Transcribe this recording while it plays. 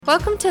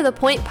Welcome to the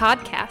Point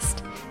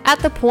Podcast. At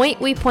The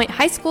Point, we point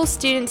high school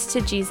students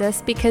to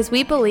Jesus because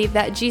we believe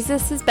that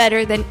Jesus is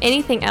better than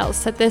anything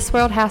else that this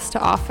world has to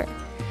offer.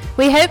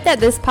 We hope that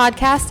this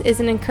podcast is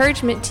an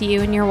encouragement to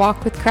you in your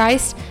walk with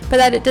Christ, but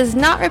that it does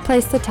not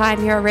replace the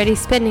time you're already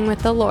spending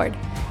with the Lord.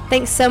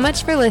 Thanks so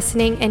much for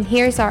listening, and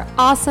here's our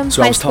awesome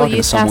high school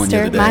youth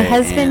pastor, my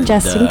husband,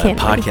 Justin Kinley.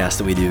 The podcast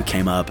that we do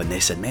came up, and they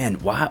said, man,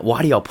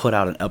 why do y'all put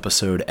out an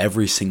episode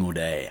every single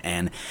day?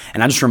 And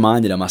I just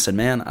reminded them, I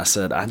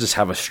said, I just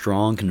have a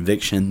strong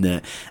conviction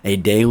that a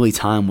daily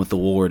time with the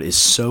Lord is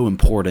so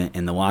important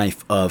in the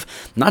life of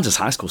not just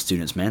high school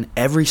students, man,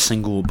 every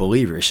single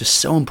believer. It's just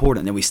so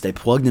important that we stay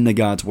plugged into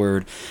God's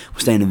Word,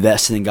 we stay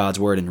invested in God's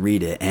Word and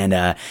read it.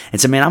 And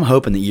so, man, I'm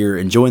hoping that you're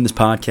enjoying this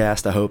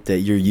podcast. I hope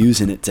that you're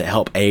using it to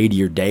help aid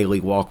your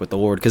daily walk with the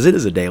Lord, because it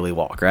is a daily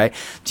walk, right?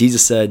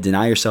 Jesus said,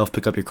 deny yourself,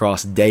 pick up your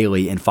cross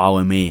daily, and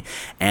follow me.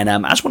 And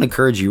I just want to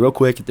encourage you real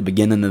quick at the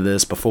beginning of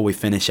this, before we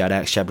finish out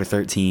Acts chapter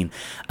 13,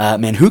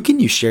 man, who can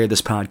you share this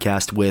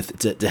podcast with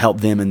to help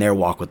them in their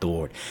walk with the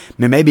Lord?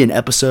 Man, maybe an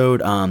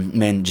episode,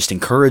 man, just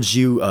encourage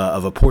you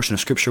of a portion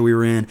of scripture we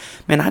were in.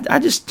 Man, I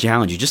just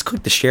challenge you, just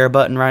click the share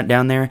button right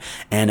down there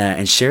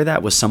and share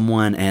that with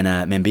someone,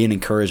 and man, be an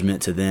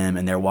encouragement to them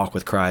in their walk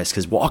with Christ,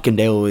 because walking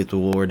daily with the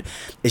Lord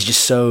is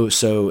just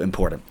so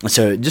important.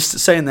 So just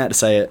saying that to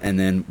say it, and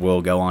then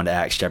we'll go on to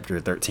Acts chapter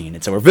 13.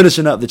 And so we're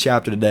finishing up the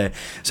chapter today.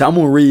 So I'm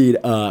going to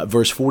read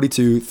verse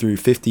 42 through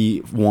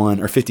 51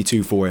 or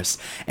 52 for us.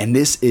 And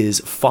this is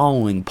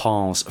following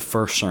Paul's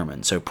first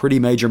sermon. So pretty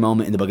major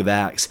moment in the book of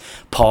Acts.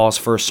 Paul's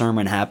first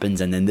sermon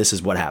happens, and then this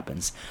is what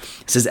happens.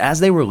 It says, as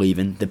they were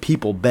leaving, the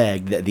people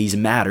begged that these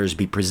matters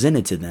be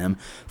presented to them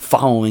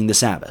following the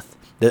Sabbath.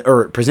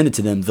 Or presented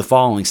to them the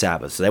following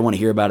Sabbath. So they want to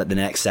hear about it the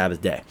next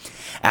Sabbath day.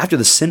 After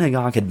the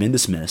synagogue had been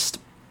dismissed,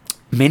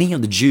 many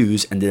of the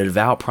Jews and the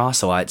devout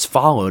proselytes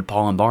followed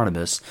Paul and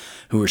Barnabas,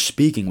 who were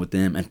speaking with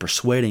them and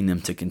persuading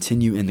them to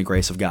continue in the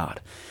grace of God.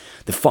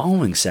 The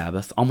following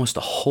Sabbath, almost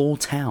the whole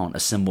town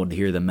assembled to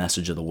hear the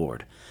message of the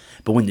Lord.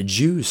 But when the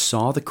Jews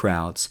saw the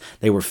crowds,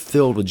 they were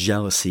filled with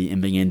jealousy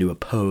and began to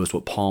oppose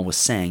what Paul was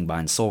saying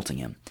by insulting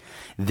him.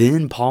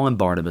 Then Paul and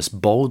Barnabas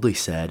boldly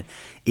said,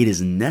 "It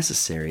is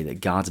necessary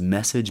that God's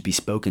message be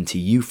spoken to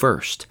you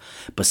first.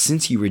 But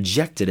since you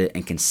rejected it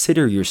and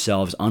consider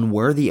yourselves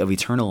unworthy of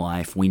eternal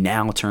life, we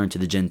now turn to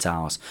the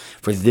Gentiles.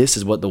 For this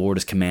is what the Lord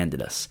has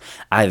commanded us.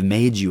 I have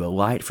made you a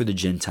light for the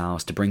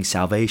Gentiles to bring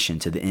salvation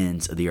to the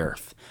ends of the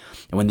earth."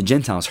 And when the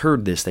Gentiles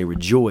heard this, they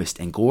rejoiced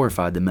and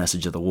glorified the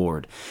message of the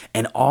Lord.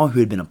 And all who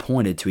had been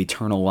appointed to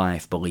eternal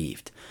life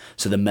believed.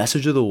 So the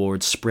message of the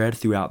Lord spread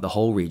throughout the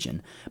whole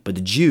region. But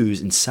the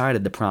Jews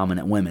incited the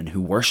prominent women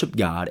who worshiped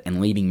God and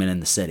leading men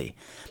in the city.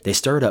 They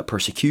stirred up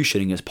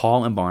persecution against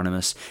Paul and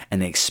Barnabas,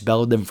 and they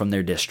expelled them from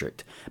their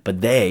district.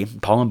 But they,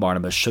 Paul and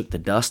Barnabas, shook the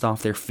dust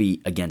off their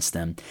feet against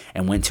them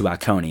and went to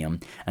Iconium,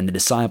 and the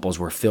disciples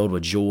were filled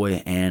with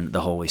joy and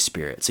the Holy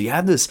Spirit. So you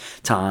have this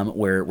time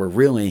where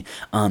really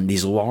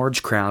these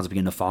large crowds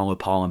begin to follow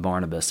Paul and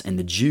Barnabas, and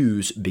the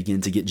Jews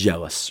begin to get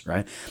jealous,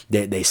 right?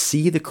 They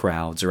see the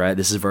crowds, right?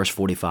 This is verse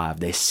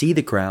 45. They see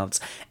the crowds,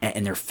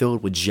 and they're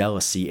filled with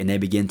jealousy, and they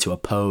begin to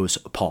oppose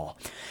Paul.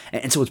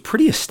 And so it's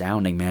pretty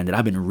astounding, man, that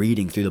I've been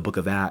reading through the book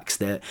of Acts,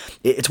 that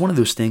it's one of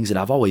those things that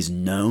I've always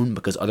known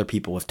because other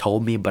people have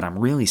told me, but I'm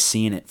really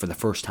seeing it for the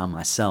first time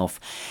myself.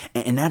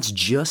 And that's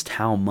just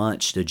how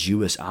much the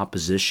Jewish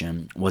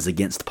opposition was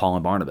against Paul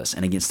and Barnabas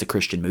and against the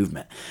Christian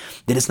movement.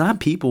 That it's not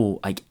people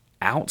like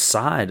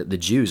outside the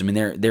Jews. I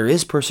mean, there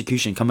is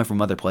persecution coming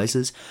from other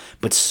places,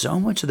 but so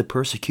much of the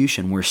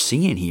persecution we're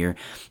seeing here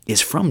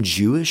is from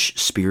Jewish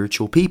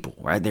spiritual people,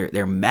 right?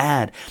 They're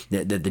mad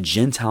that the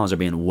Gentiles are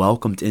being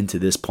welcomed into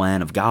this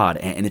plan of God,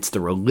 and it's the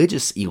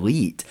religious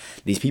elite,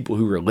 these people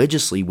who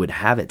religiously would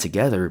have it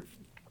together,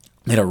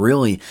 that are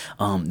really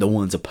the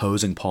ones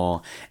opposing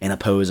Paul and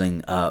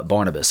opposing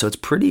Barnabas. So it's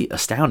pretty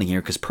astounding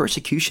here, because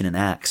persecution in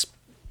Acts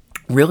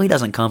really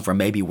doesn't come from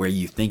maybe where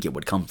you think it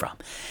would come from.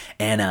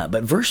 And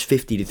but verse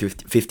 50 to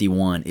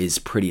 51 is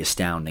pretty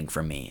astounding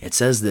for me. It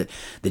says that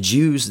the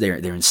Jews, they're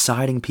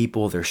inciting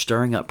people, they're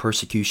stirring up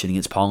persecution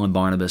against Paul and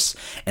Barnabas,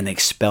 and they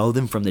expelled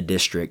them from the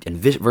district. And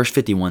verse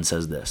 51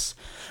 says this,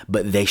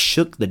 "But they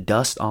shook the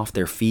dust off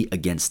their feet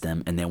against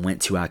them, and they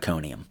went to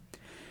Iconium."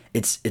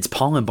 It's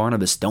Paul and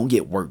Barnabas don't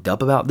get worked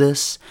up about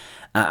this.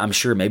 I'm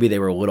sure maybe they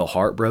were a little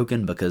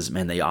heartbroken because,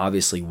 man, they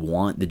obviously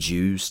want the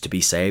Jews to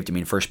be saved. I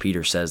mean, 1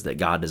 Peter says that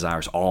God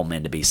desires all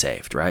men to be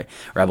saved, right?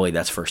 Or I believe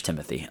that's 1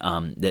 Timothy,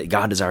 that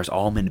God desires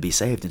all men to be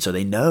saved. And so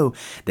they know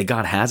that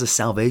God has a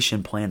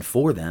salvation plan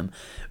for them.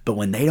 But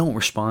when they don't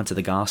respond to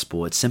the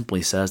gospel, it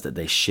simply says that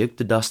they shook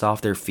the dust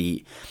off their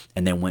feet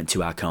and then went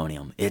to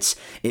Iconium. It's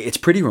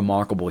pretty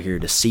remarkable here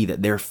to see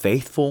that they're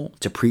faithful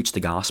to preach the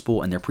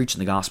gospel, and they're preaching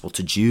the gospel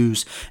to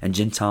Jews and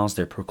Gentiles.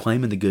 They're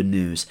proclaiming the good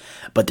news,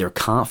 but they're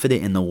confident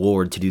in the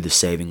Lord to do the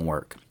saving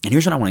work. And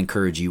here's what I want to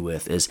encourage you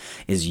with is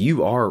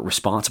you are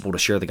responsible to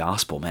share the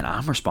gospel. Man,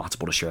 I'm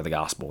responsible to share the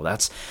gospel.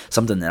 That's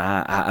something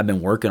that I've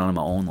been working on in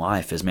my own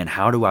life is, man,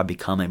 how do I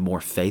become a more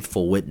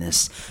faithful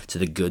witness to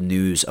the good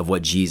news of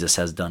what Jesus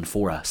has done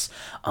for us?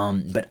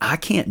 But I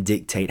can't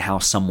dictate how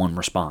someone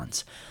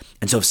responds.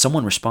 And so if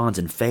someone responds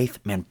in faith,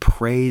 man,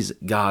 praise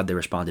God they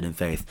responded in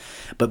faith.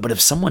 But if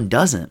someone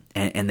doesn't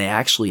and they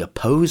actually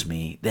oppose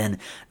me, then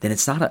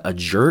it's not a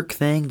jerk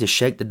thing to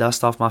shake the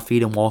dust off my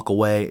feet and walk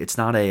away. It's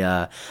not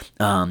a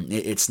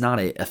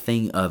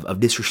thing of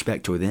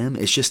disrespect toward them.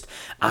 It's just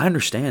I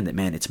understand that,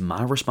 man, it's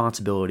my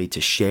responsibility to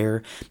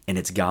share and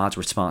it's God's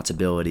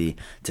responsibility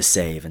to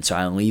save. And so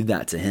I leave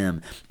that to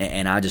Him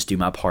and I just do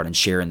my part in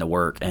sharing the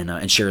work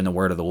and sharing the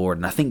word of the Lord.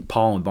 And I think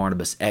Paul and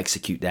Barnabas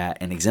execute that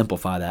and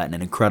exemplify that in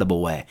an incredible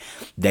way.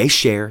 They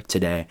share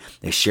today,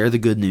 they share the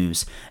good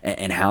news,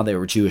 and how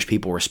their Jewish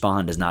people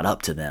respond is not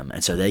up to them.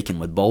 And so they can,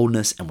 with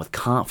boldness and with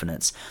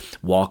confidence,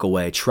 walk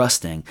away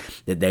trusting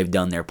that they've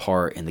done their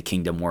part in the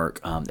kingdom work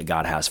that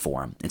God has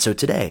for them. And so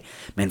today,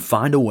 man,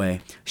 find a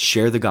way,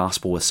 share the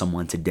gospel with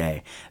someone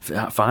today.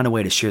 Find a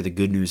way to share the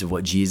good news of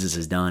what Jesus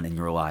has done in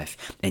your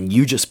life, and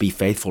you just be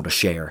faithful to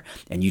share,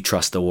 and you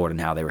trust the Lord in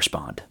how they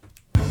respond.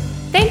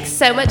 Thanks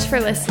so much for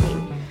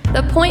listening.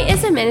 The Point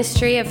is a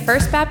ministry of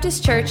First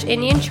Baptist Church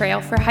Indian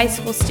Trail for high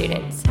school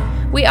students.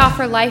 We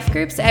offer life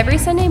groups every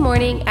Sunday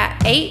morning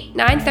at 8,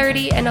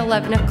 9:30, and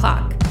 11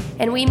 o'clock,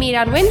 and we meet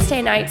on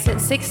Wednesday nights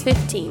at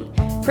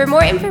 6:15. For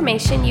more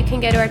information, you can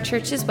go to our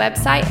church's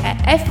website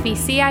at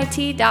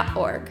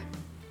fbcit.org.